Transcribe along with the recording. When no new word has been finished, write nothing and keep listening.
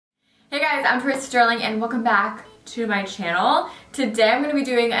guys, I'm toristerling and welcome back to my channel. Today I'm going to be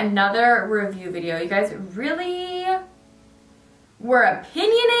doing another review video. You guys really were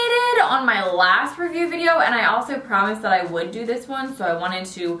opinionated on my last review video, and I also promised that I would do this one, so I wanted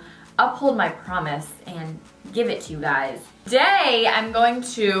to uphold my promise and give it to you guys. Today I'm going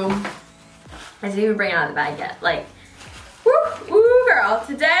to, I didn't even bring it out of the bag yet, like, woo girl.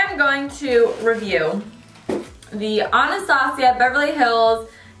 Today I'm going to review the Anastasia Beverly Hills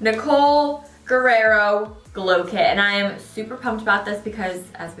Nicole Guerreiro Glow Kit, and I am super pumped about this because,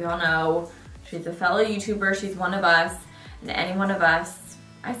 as we all know, she's a fellow YouTuber, she's one of us, and any one of us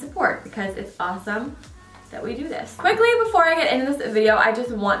I support because it's awesome that we do this. Quickly, before I get into this video, I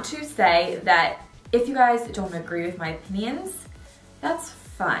just want to say that if you guys don't agree with my opinions, that's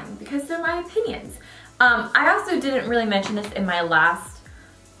fine because they're my opinions. I also didn't really mention this in my last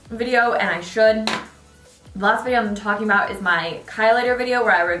video, and I should. The last video I'm talking about is my highlighter video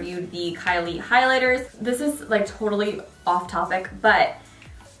where I reviewed the Kylie highlighters. This is like totally off topic, but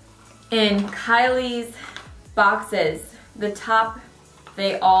in Kylie's boxes, the top,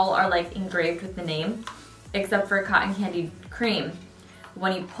 they all are like engraved with the name, except for Cotton Candy Cream.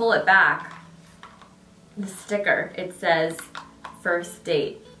 When you pull it back, the sticker, it says first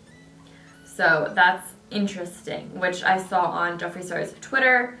date. So that's interesting, which I saw on Jeffree Star's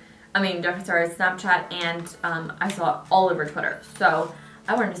Twitter. Jeffree Star's Snapchat, and I saw it all over Twitter. So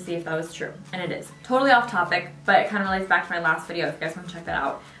I wanted to see if that was true, and it is. Totally off topic, but it kind of relates back to my last video if you guys want to check that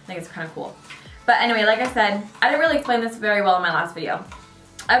out. I think it's kind of cool. But anyway, like I said, I didn't really explain this very well in my last video.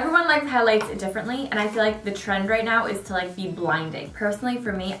 Everyone likes highlights differently, and I feel like the trend right now is to like be blinding. Personally,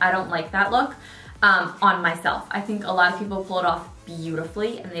 for me, I don't like that look on myself. I think a lot of people pull it off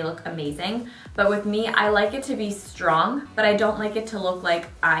beautifully and they look amazing, but with me, I like it to be strong, but I don't like it to look like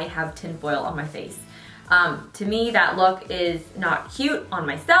I have tinfoil on my face. To me, that look is not cute on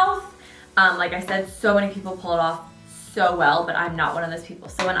myself. Like I said, so many people pull it off so well, but I'm not one of those people.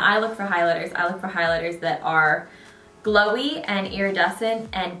 So when I look for highlighters, I look for highlighters that are glowy and iridescent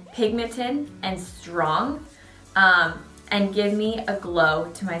and pigmented and strong, and give me a glow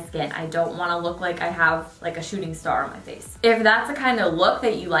to my skin. I don't want to look like I have like a shooting star on my face. If that's the kind of look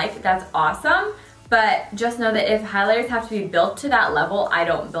that you like, that's awesome, but just know that if highlighters have to be built to that level, I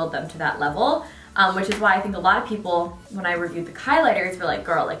don't build them to that level, which is why I think a lot of people, when I reviewed the highlighters, were like,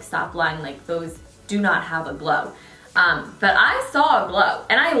 girl, like stop lying, like those do not have a glow. But I saw a glow,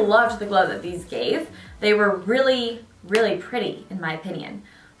 and I loved the glow that these gave. They were really, really pretty, in my opinion.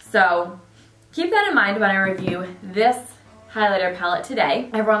 So keep that in mind when I review this highlighter palette today.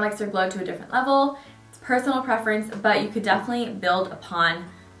 Everyone likes their glow to a different level. It's personal preference, but you could definitely build upon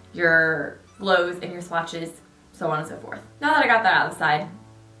your glows and your swatches, so on and so forth. Now that I got that out of the side,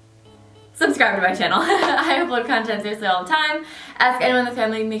 subscribe to my channel. I upload content seriously all the time. Ask anyone in the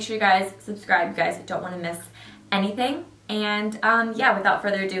family, make sure you guys subscribe. You guys don't want to miss anything. And yeah, without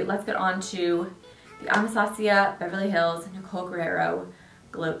further ado, let's get on to the Anastasia Beverly Hills Nicole Guerreiro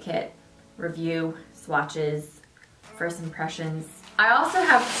Glow Kit review, swatches, first impressions. I also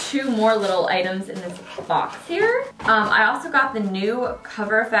have two more little items in this box here. I also got the new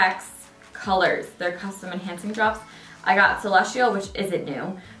Cover FX colors. They're custom enhancing drops. I got Celestial, which isn't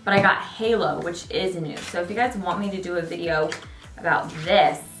new, but I got Halo, which is new. So if you guys want me to do a video about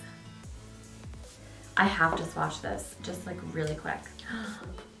this, I have to swatch this just like really quick.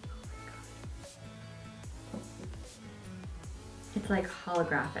 It's like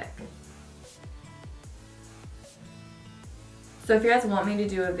holographic. So if you guys want me to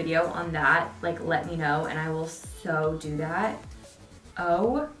do a video on that, like let me know and I will so do that.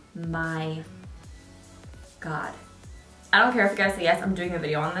 Oh my God. I don't care if you guys say yes, I'm doing a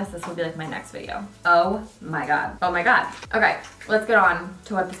video on this. This will be like my next video. Oh my God. Oh my God. Okay, let's get on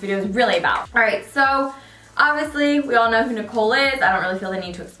to what this video is really about. All right, so obviously we all know who Nicole is. I don't really feel the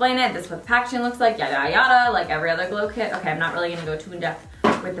need to explain it. This is what the packaging looks like, yada yada yada, like every other glow kit. Okay, I'm not really gonna go too in depth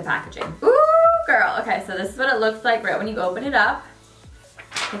with the packaging. Ooh, girl. Okay, so this is what it looks like right when you open it up.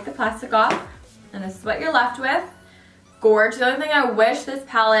 Take the plastic off, and this is what you're left with. Gorge. The only thing I wish this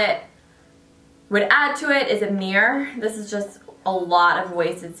palette would add to it is a mirror. This is just a lot of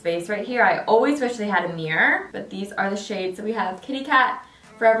wasted space right here. I always wish they had a mirror, but these are the shades. So we have Kitty Cat,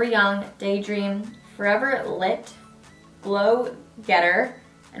 Forever Young, Daydream, Forever Lit, Glow Getter,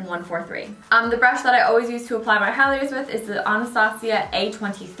 and 143. The brush that I always use to apply my highlighters with is the Anastasia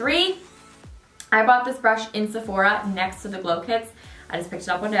A23. I bought this brush in Sephora next to the glow kits. I just picked it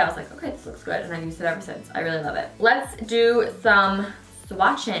up one day. I was like, okay, this looks good, and I've used it ever since. I really love it. Let's do some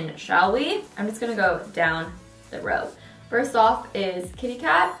swatching, shall we? I'm just gonna go down the row. First off is Kitty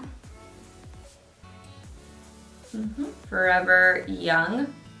Cat. Forever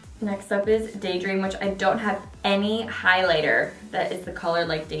Young. Next up is Daydream, which I don't have any highlighter that is the color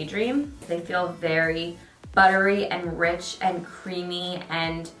like Daydream. They feel very buttery and rich and creamy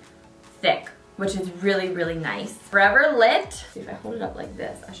and thick, which is really, really nice. Forever Lit. If I hold it up like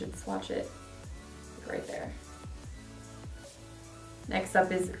this, I should swatch it right there. Next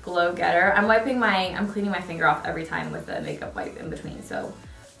up is Glow Getter. I'm cleaning my finger off every time with a makeup wipe in between, so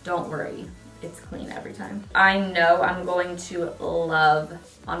don't worry, it's clean every time. I know I'm going to love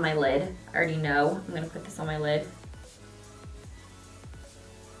on my lid. I already know. I'm gonna put this on my lid.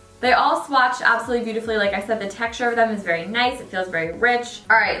 They all swatch absolutely beautifully. Like I said, the texture of them is very nice. It feels very rich.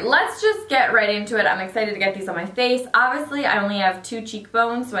 All right, let's just get right into it. I'm excited to get these on my face. Obviously, I only have 2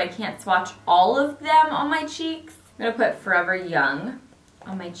 cheekbones, so I can't swatch all of them on my cheeks. I'm gonna put Forever Young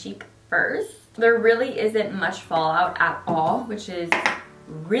on my cheek first. There really isn't much fallout at all, which is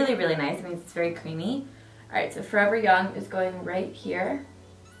really, really nice. It means it's very creamy. All right, so Forever Young is going right here.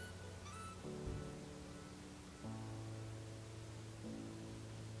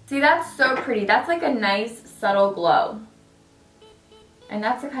 See, that's so pretty. That's like a nice, subtle glow. And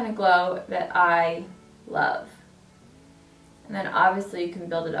that's the kind of glow that I love. And then obviously you can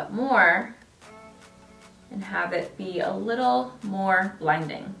build it up more and have it be a little more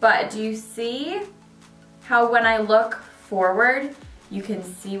blinding. But do you see how when I look forward, you can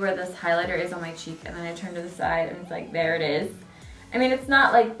see where this highlighter is on my cheek, and then I turn to the side and it's like, there it is. I mean, it's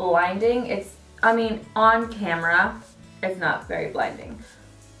not like blinding. On camera, it's not very blinding.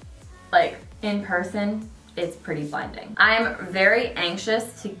 Like in person, it's pretty blinding. I'm very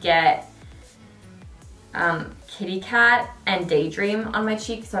anxious to get Kitty Cat and Daydream on my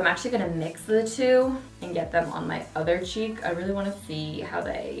cheek, so I'm actually gonna mix the two and get them on my other cheek. I really wanna see how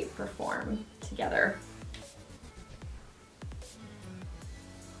they perform together.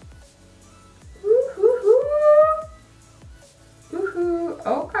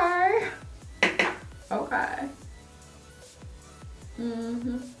 Okay. Okay.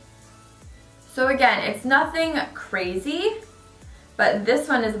 So again, it's nothing crazy, but this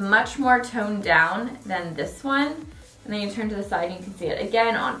one is much more toned down than this one. And then you turn to the side and you can see it.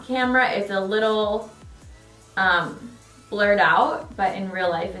 Again, on camera, it's a little blurred out, but in real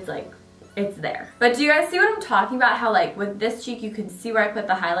life, it's like, it's there. But do you guys see what I'm talking about? How like with this cheek, you can see where I put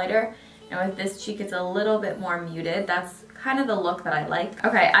the highlighter, and with this cheek, it's a little bit more muted. That's kind of the look that I like.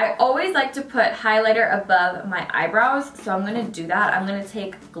 Okay, I always like to put highlighter above my eyebrows, so I'm gonna do that. I'm gonna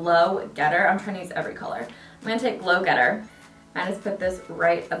take Glow Getter. I'm trying to use every color. I'm gonna take Glow Getter and just put this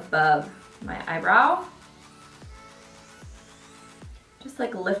right above my eyebrow. Just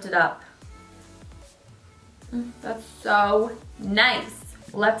like lift it up. That's so nice.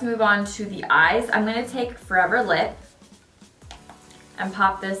 Let's move on to the eyes. I'm gonna take Forever Lit and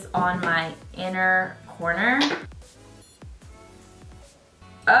pop this on my inner corner.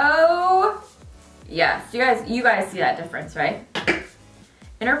 Oh, yes, you guys see that difference, right?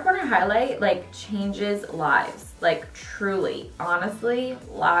 Inner corner highlight like changes lives, like truly, honestly,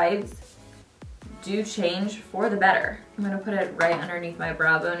 lives do change for the better. I'm gonna put it right underneath my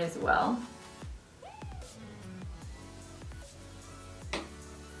brow bone as well.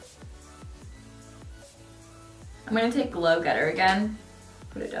 I'm gonna take Glow Getter again,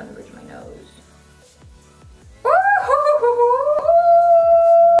 put it down the bridge of my nose.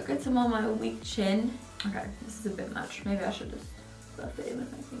 Get some on my weak chin. Okay, this is a bit much. Maybe I should just buff it in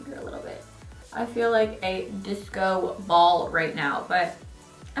with my finger a little bit. I feel like a disco ball right now, but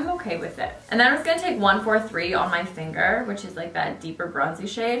I'm okay with it. And then I'm just gonna take 143 on my finger, which is like that deeper bronzy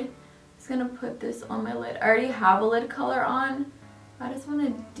shade. I'm just gonna put this on my lid. I already have a lid color on. I just wanna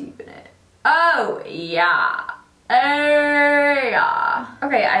deepen it. Oh, yeah. Oh, yeah.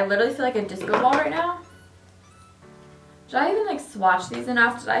 Okay, I literally feel like a disco ball right now. Did I even like swatch these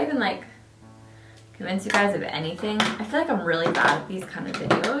enough? Did I even like convince you guys of anything? I feel like I'm really bad at these kind of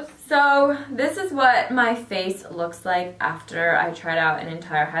videos. So this is what my face looks like after I tried out an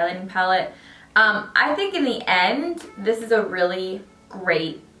entire highlighting palette. I think in the end, this is a really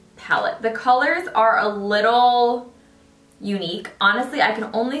great palette. The colors are a little unique. Honestly, I can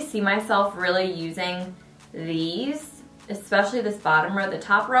only see myself really using these, especially this bottom row. The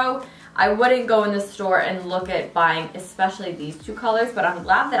top row, I wouldn't go in the store and look at buying especially these two colors, but I'm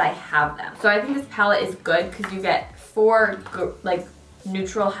glad that I have them. So I think this palette is good because you get 4 like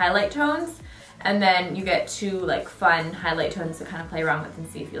neutral highlight tones, and then you get 2 like fun highlight tones to kind of play around with and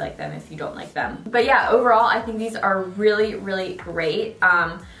see if you like them, if you don't like them. But yeah, overall I think these are really, really great.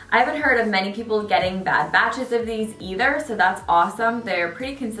 I haven't heard of many people getting bad batches of these either, so that's awesome. They're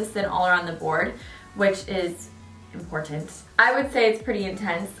pretty consistent all around the board, which is important. I would say it's pretty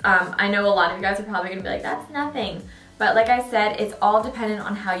intense. I know a lot of you guys are probably gonna be like, that's nothing. But like I said, it's all dependent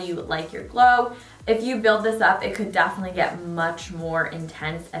on how you like your glow. If you build this up, it could definitely get much more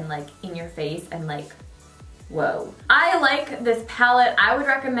intense and like in your face and like, whoa. I like this palette. I would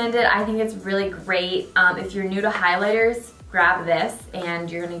recommend it. I think it's really great. If you're new to highlighters, grab this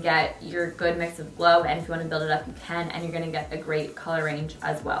and you're gonna get your good mix of glow, and if you wanna build it up, you can, and you're gonna get a great color range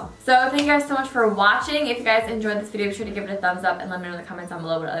as well. So thank you guys so much for watching. If you guys enjoyed this video, be sure to give it a thumbs up and let me know in the comments down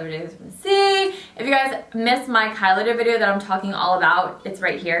below what other videos you wanna see. If you guys missed my highlighter video that I'm talking all about, it's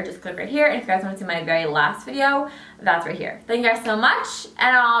right here. Just click right here. And if you guys wanna see my very last video, that's right here. Thank you guys so much,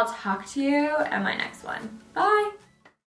 and I'll talk to you in my next one. Bye.